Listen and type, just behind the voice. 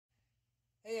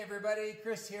Hey everybody,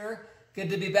 Chris here. Good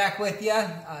to be back with you.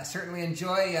 Certainly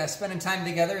enjoy spending time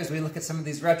together as we look at some of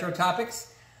these retro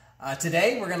topics.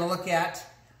 Today we're going to look at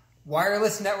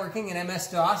wireless networking in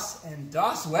MS-DOS and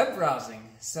DOS web browsing.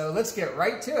 So let's get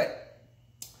right to it.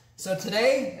 So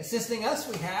today, assisting us,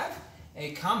 we have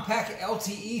a compact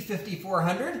LTE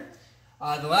 5400.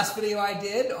 The last video I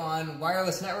did on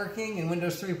wireless networking in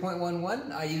Windows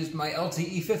 3.11, I used my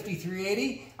LTE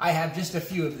 5380. I have just a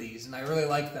few of these and I really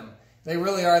like them. They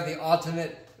really are the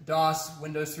ultimate DOS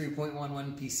Windows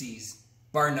 3.11 PCs,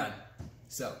 bar none.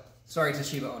 So, sorry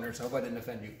Toshiba owners, I hope I didn't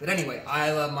offend you. But anyway,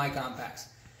 I love my compacts.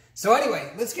 So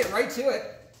anyway, let's get right to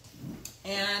it.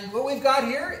 And what we've got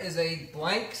here is a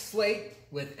blank slate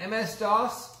with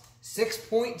MS-DOS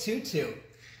 6.22.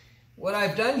 What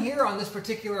I've done here on this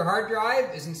particular hard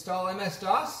drive is install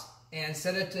MS-DOS and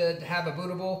set it to have a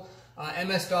bootable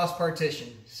MS-DOS partition.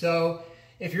 So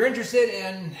if you're interested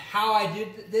in how I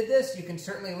did this, you can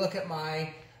certainly look at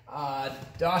my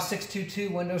DOS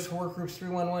 622 Windows for Workgroups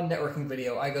 311 networking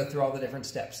video. I go through all the different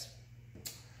steps.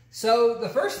 So the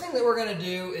first thing that we're going to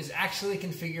do is actually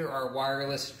configure our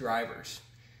wireless drivers.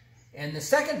 And the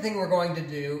second thing we're going to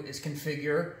do is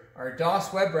configure our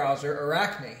DOS web browser,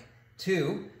 Arachne,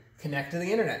 to connect to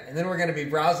the internet. And then we're going to be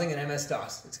browsing in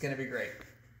MS-DOS. It's going to be great.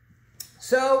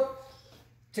 So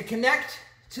to connect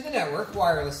to the network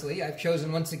wirelessly, I've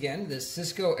chosen once again this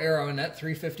Cisco Aironet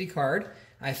 350 card.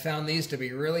 I found these to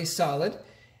be really solid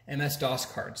MS-DOS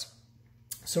cards.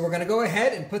 So we're going to go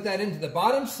ahead and put that into the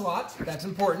bottom slot. That's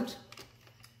important.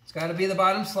 It's got to be the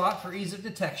bottom slot for ease of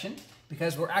detection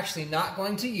because we're actually not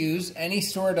going to use any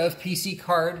sort of PC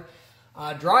card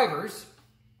drivers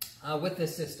with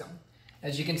this system.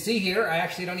 As you can see here, I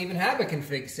actually don't even have a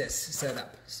CONFIG.SYS set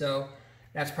up. So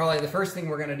that's probably the first thing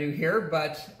we're going to do here,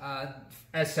 but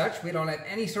as such, we don't have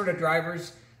any sort of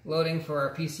drivers loading for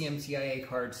our PCMCIA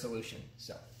card solution.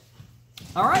 So,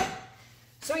 all right.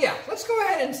 So yeah, let's go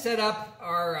ahead and set up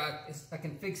our a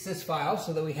config.sys file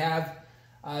so that we have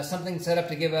something set up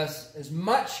to give us as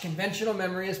much conventional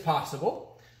memory as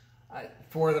possible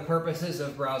for the purposes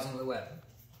of browsing the web.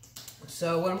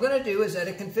 So what I'm going to do is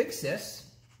edit config.sys,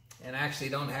 and I actually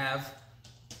don't have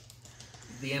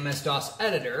the MS-DOS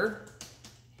editor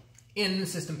in the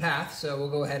system path, so we'll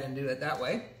go ahead and do it that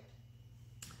way.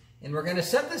 And we're going to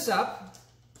set this up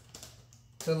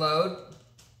to load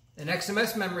an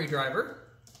XMS memory driver.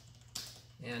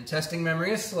 And testing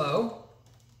memory is slow,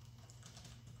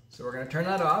 so we're going to turn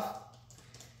that off.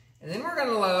 And then we're going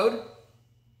to load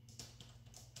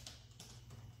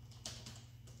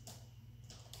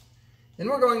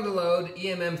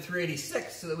EMM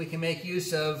 386 so that we can make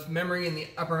use of memory in the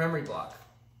upper memory block.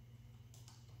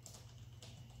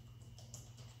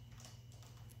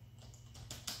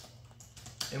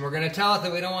 And we're going to tell it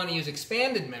that we don't want to use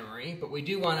expanded memory, but we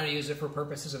do want to use it for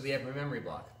purposes of the upper memory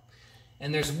block.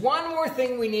 And there's one more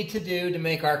thing we need to do to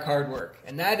make our card work,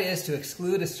 and that is to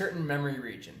exclude a certain memory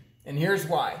region. And here's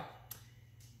why.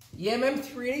 EMM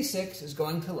 386 is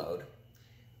going to load.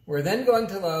 We're then going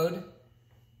to load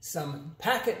some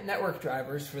packet network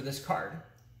drivers for this card,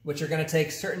 which are going to take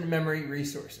certain memory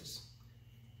resources.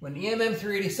 When EMM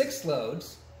 386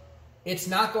 loads, it's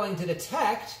not going to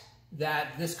detect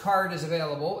that this card is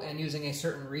available and using a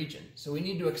certain region. So we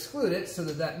need to exclude it so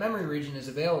that that memory region is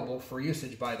available for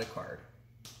usage by the card.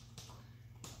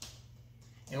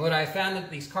 And what I found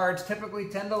that these cards typically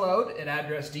tend to load at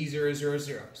address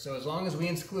D000. So as long as we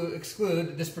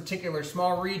exclude this particular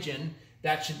small region,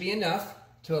 that should be enough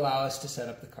to allow us to set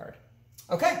up the card.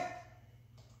 Okay.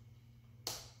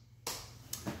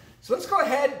 So let's go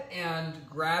ahead and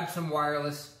grab some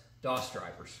wireless DOS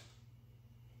drivers.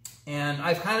 And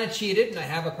I've kind of cheated, and I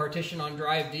have a partition on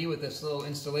drive D with this little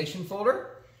installation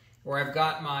folder where I've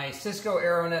got my Cisco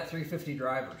Aironet 350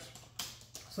 drivers.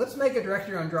 So let's make a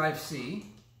directory on drive C,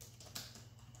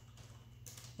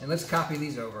 and let's copy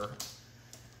these over.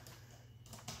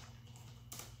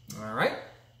 All right.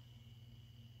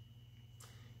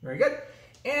 Very good.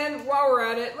 And while we're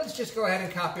at it, let's just go ahead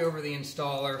and copy over the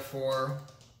installer for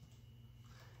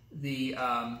the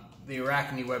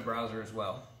Arachne Web Browser as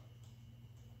well.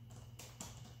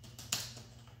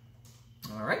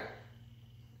 All right,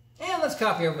 and let's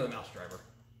copy over the mouse driver.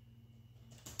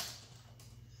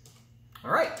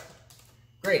 All right,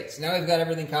 great, so now we've got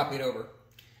everything copied over.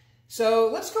 So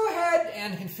let's go ahead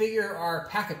and configure our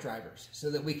packet drivers so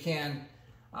that we can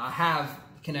have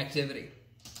connectivity.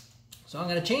 So I'm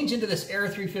going to change into this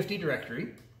AIR350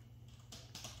 directory.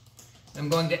 I'm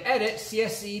going to edit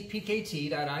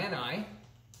cscpkt.ini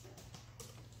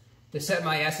to set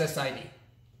my SSID.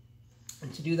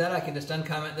 And to do that, I can just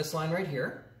uncomment this line right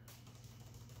here.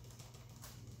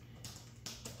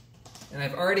 And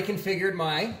I've already configured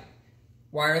my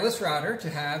wireless router to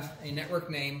have a network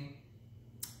name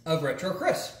of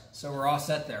RetroChris. So we're all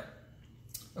set there.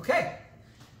 Okay.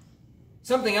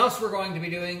 Something else we're going to be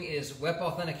doing is Wep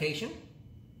Authentication.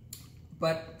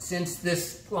 But since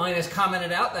this line is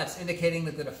commented out, that's indicating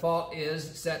that the default is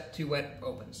set to Wep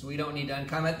Open. So we don't need to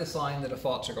uncomment this line. The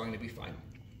defaults are going to be fine.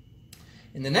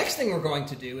 And the next thing we're going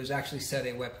to do is actually set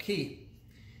a Wep Key.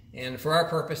 And for our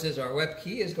purposes, our Wep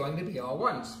Key is going to be all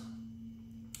ones.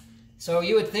 So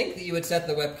you would think that you would set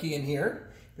the Wep Key in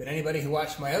here, but anybody who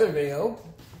watched my other video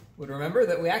would remember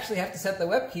that we actually have to set the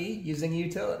Wep Key using a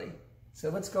utility.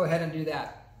 So let's go ahead and do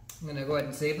that. I'm going to go ahead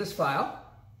and save this file,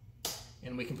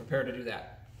 and we can prepare to do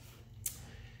that.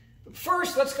 But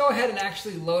first, let's go ahead and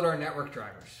actually load our network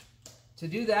drivers. To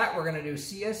do that, we're going to do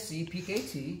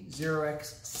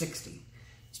CSC-PKT-0x60.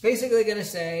 It's basically going to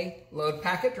say load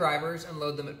packet drivers and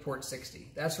load them at port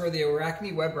 60. That's where the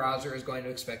Arachne Web Browser is going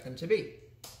to expect them to be.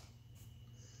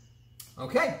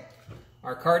 Okay,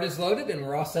 our card is loaded and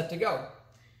we're all set to go.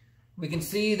 We can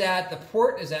see that the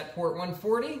port is at port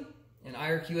 140 and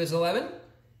IRQ is 11.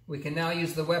 We can now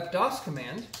use the WepDOS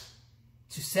command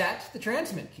to set the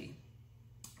transmit key.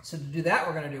 So to do that,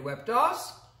 we're going to do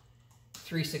WepDOS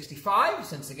 365,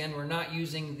 since again we're not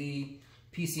using the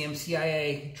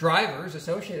PCMCIA drivers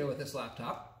associated with this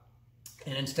laptop,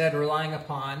 and instead relying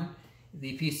upon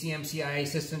the PCMCIA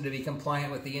system to be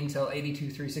compliant with the Intel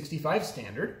 82365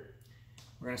 standard.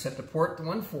 We're going to set the port to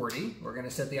 140. We're going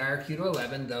to set the IRQ to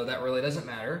 11, though that really doesn't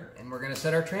matter. And we're going to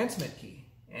set our transmit key.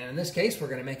 And in this case, we're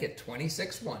going to make it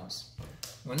 26 ones.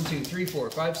 1, 2, 3,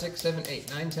 4, 5, 6, 7, 8,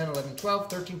 9, 10, 11,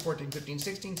 12, 13, 14, 15,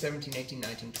 16, 17, 18,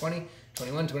 19, 20,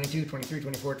 21, 22, 23,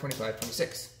 24, 25,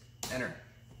 26. Enter.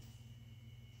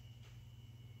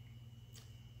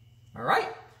 All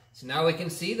right. So now we can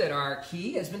see that our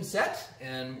key has been set,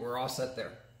 and we're all set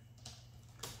there.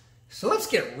 So let's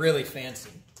get really fancy.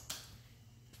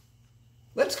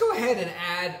 Let's go ahead and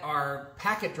add our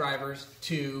packet drivers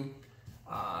to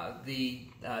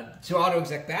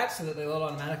AUTOEXEC.BAT so that they load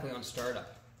automatically on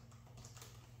startup.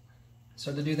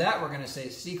 So to do that, we're going to say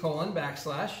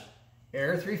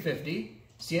C:\\error350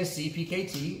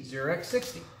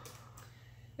 CSC-PKT-0x60.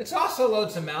 Let's also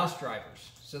load some mouse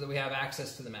drivers so that we have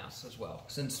access to the mouse as well.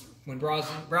 Since when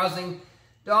browsing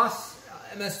DOS,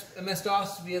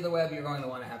 MS-DOS via the web, you're going to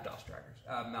want to have DOS drivers,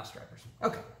 mouse drivers.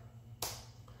 Okay.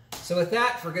 So with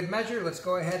that, for good measure, let's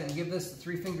go ahead and give this the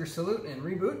 3-finger salute and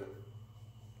reboot.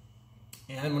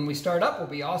 And when we start up, we'll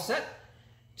be all set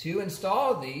to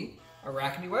install the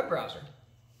Arachne Web Browser.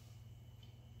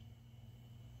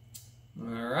 All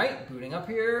right, booting up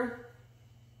here.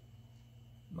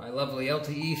 My lovely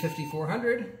LTE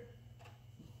 5400.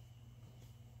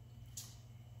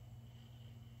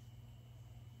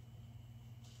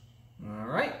 All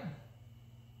right.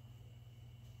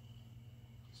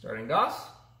 Starting DOS.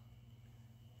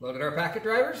 Loaded our packet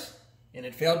drivers, and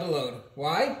it failed to load.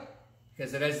 Why?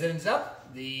 Because as it ends up,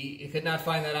 it could not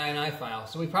find that INI file.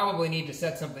 So we probably need to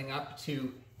set something up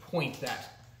to point that.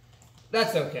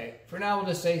 That's okay. For now, we'll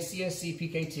just say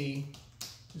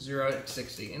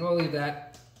CSC-PKT-0x60, and we'll leave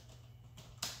that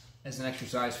as an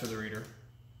exercise for the reader.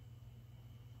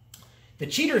 The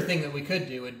cheater thing that we could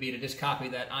do would be to just copy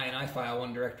that INI file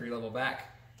one directory level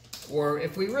back. Or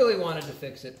if we really wanted to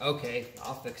fix it, okay,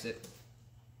 I'll fix it.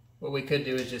 What we could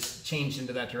do is just change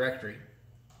into that directory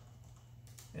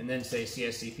and then say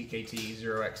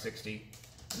CSC-PKT-0x60,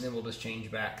 and then we'll just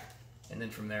change back, and then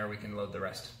from there we can load the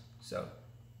rest. So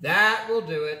that will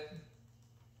do it.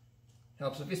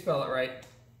 Helps if you spell it right.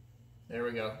 There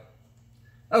we go.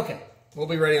 Okay, we'll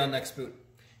be ready on next boot.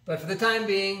 But for the time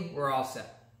being, we're all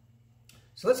set.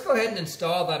 So let's go ahead and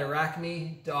install that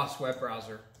Arachne DOS web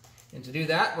browser. And to do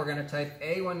that, we're going to type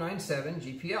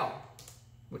A197GPL,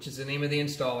 which is the name of the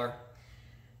installer.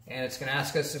 And it's going to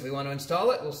ask us if we want to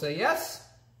install it. We'll say yes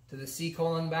to the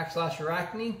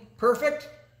C:\\Arachne. Perfect.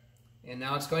 And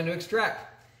now it's going to extract.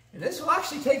 And this will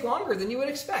actually take longer than you would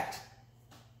expect,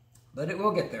 but it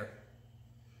will get there.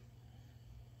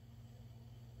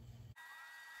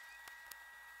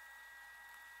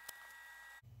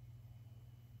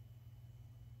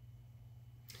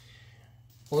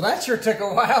 Well, that sure took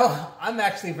a while. I'm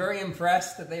actually very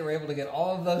impressed that they were able to get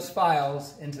all of those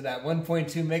files into that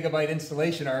 1.2 megabyte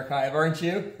installation archive, aren't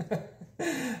you?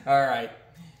 All right.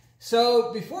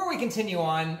 So before we continue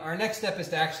on, our next step is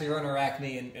to actually run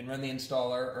Arachne and run the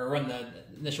installer, or run the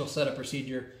initial setup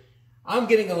procedure. I'm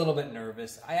getting a little bit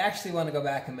nervous. I actually want to go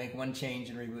back and make one change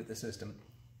and reboot the system.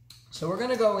 So we're going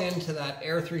to go into that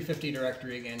AIR350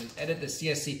 directory again and edit the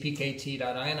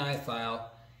cscpkt.ini file.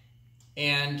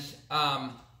 And if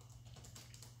I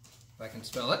can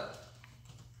spell it,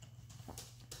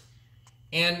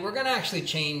 And we're going to actually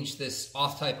change this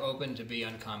auth type open to be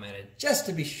uncommented, just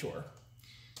to be sure.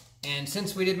 And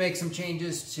since we did make some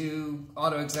changes to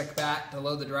AUTOEXEC.BAT to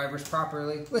load the drivers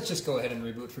properly, let's just go ahead and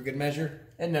reboot for good measure.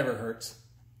 It never hurts.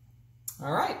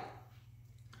 All right.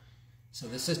 So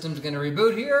the system's going to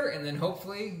reboot here, and then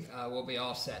hopefully we'll be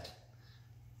all set.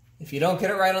 If you don't get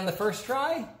it right on the first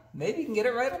try, maybe you can get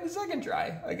it right on the second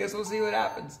try. I guess we'll see what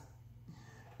happens.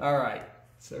 All right.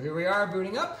 So here we are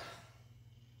booting up.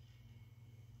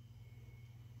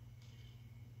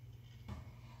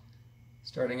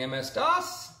 Starting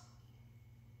MS-DOS.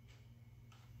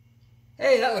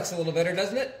 Hey, that looks a little better,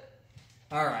 doesn't it?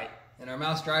 All right, and our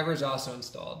mouse driver is also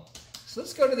installed. So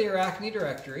let's go to the Arachne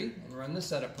directory and run the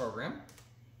setup program.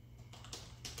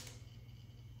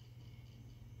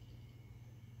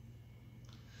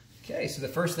 Okay, so the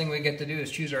first thing we get to do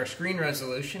is choose our screen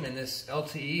resolution, and this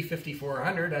LTE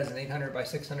 5400 has an 800 by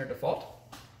 600 default.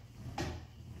 And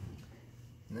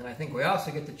then I think we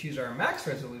also get to choose our max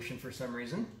resolution for some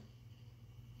reason.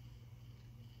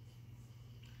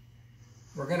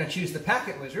 We're going to choose the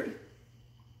packet wizard,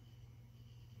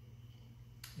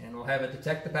 and we'll have it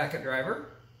detect the packet driver.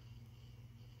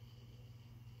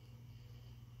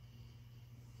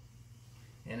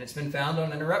 And it's been found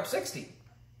on interrupt 60.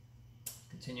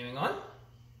 Continuing on,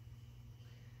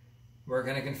 we're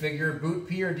going to configure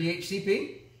Bootp or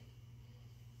DHCP,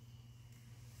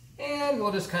 and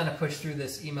we'll just kind of push through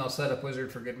this email setup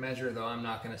wizard for good measure, though I'm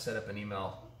not going to set up an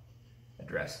email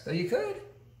address, though you could.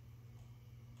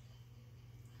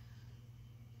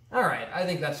 All right, I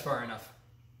think that's far enough.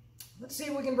 Let's see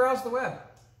if we can browse the web.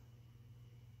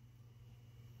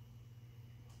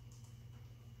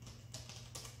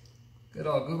 Good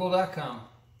old google.com.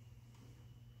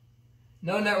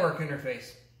 No network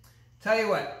interface. Tell you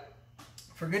what,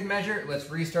 for good measure, let's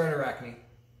restart Arachne.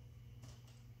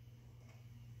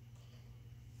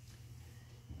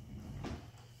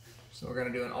 So we're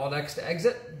going to do an Alt-X to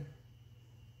exit.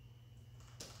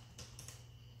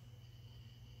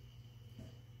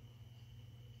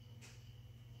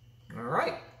 All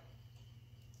right.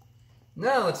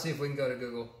 Now let's see if we can go to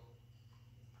Google.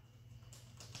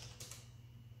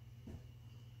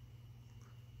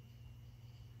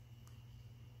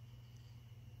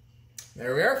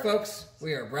 There we are, folks.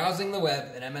 We are browsing the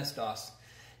web in MS-DOS.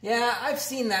 Yeah, I've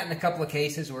seen that in a couple of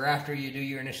cases where after you do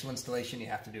your initial installation, you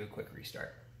have to do a quick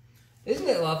restart. Isn't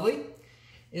it lovely?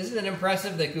 Isn't it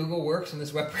impressive that Google works in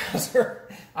this web browser?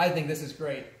 I think this is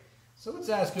great. So let's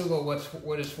ask Google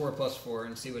what is 4 plus 4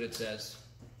 and see what it says.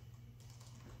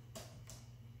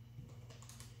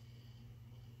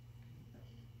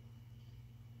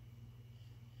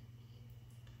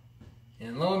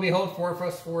 And lo and behold, 4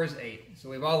 plus 4 is 8. So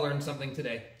we've all learned something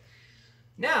today.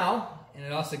 Now, and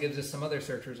it also gives us some other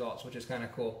search results, which is kind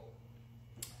of cool.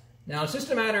 Now, it's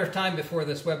just a matter of time before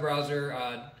this web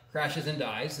browser crashes and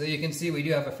dies. So you can see we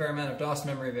do have a fair amount of DOS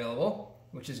memory available,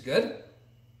 which is good.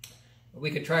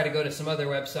 We could try to go to some other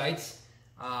websites.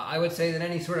 I would say that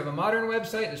any sort of a modern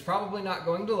website is probably not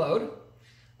going to load,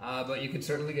 but you could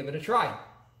certainly give it a try.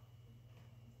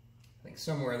 I think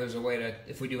somewhere there's a way to,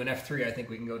 if we do an F3, I think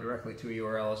we can go directly to a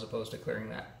URL as opposed to clearing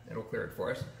that. It'll clear it for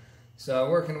us. So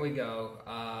where can we go?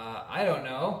 I don't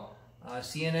know.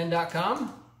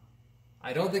 CNN.com?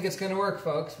 I don't think it's going to work,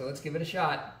 folks, but let's give it a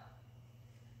shot.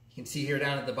 You can see here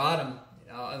down at the bottom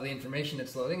of the information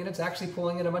it's loading, and it's actually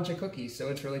pulling in a bunch of cookies, so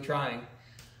it's really trying.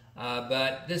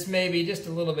 But this may be just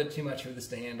a little bit too much for this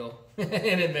to handle, and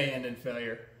it may end in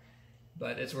failure.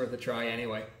 But it's worth a try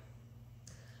anyway.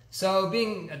 So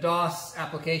being a DOS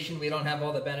application, we don't have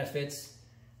all the benefits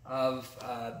of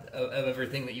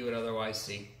everything that you would otherwise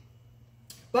see.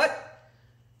 But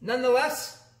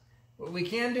nonetheless, what we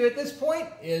can do at this point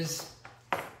is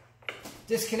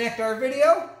disconnect our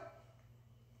video,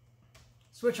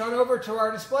 switch on over to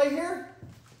our display here,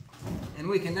 and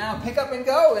we can now pick up and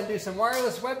go and do some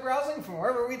wireless web browsing from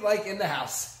wherever we'd like in the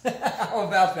house. How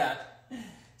about that?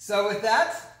 So with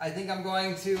that, I think I'm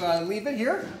going to leave it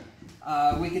here.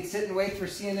 We could sit and wait for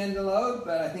CNN to load,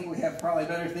 but I think we have probably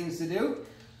better things to do.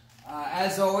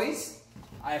 As always,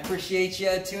 I appreciate you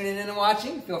tuning in and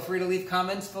watching. Feel free to leave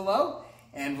comments below,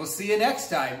 and we'll see you next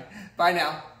time. Bye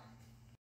now.